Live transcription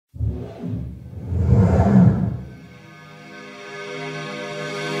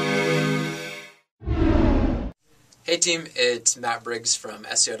Hey team, it's Matt Briggs from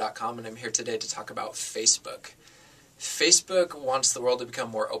SEO.com, and I'm here today to talk about Facebook. Facebook wants the world to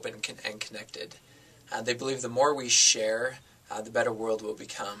become more open and connected. They believe the more we share, the better world will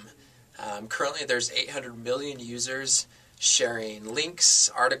become. Currently there's 800 million users sharing links,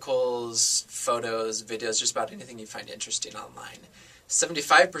 articles, photos, videos, just about anything you find interesting online.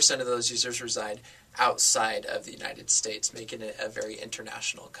 75% of those users reside outside of the United States, making it a very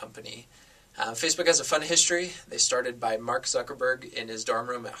international company. Facebook has a fun history. They started by Mark Zuckerberg in his dorm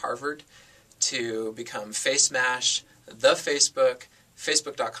room at Harvard to become FaceMash, the Facebook,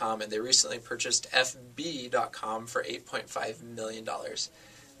 Facebook.com, and they recently purchased FB.com for $8.5 million,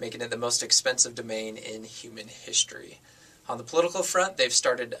 making it the most expensive domain in human history. On the political front, they've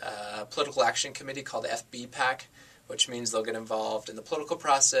started a political action committee called FB-PAC, which means they'll get involved in the political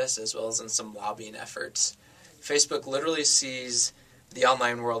process as well as in some lobbying efforts. Facebook literally sees the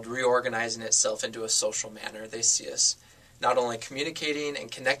online world reorganizing itself into a social manner. They see us not only communicating and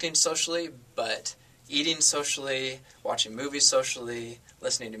connecting socially, but eating socially, watching movies socially,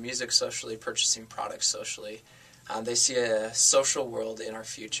 listening to music socially, purchasing products socially. They see a social world in our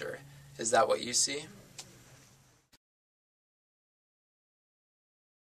future. Is that what you see?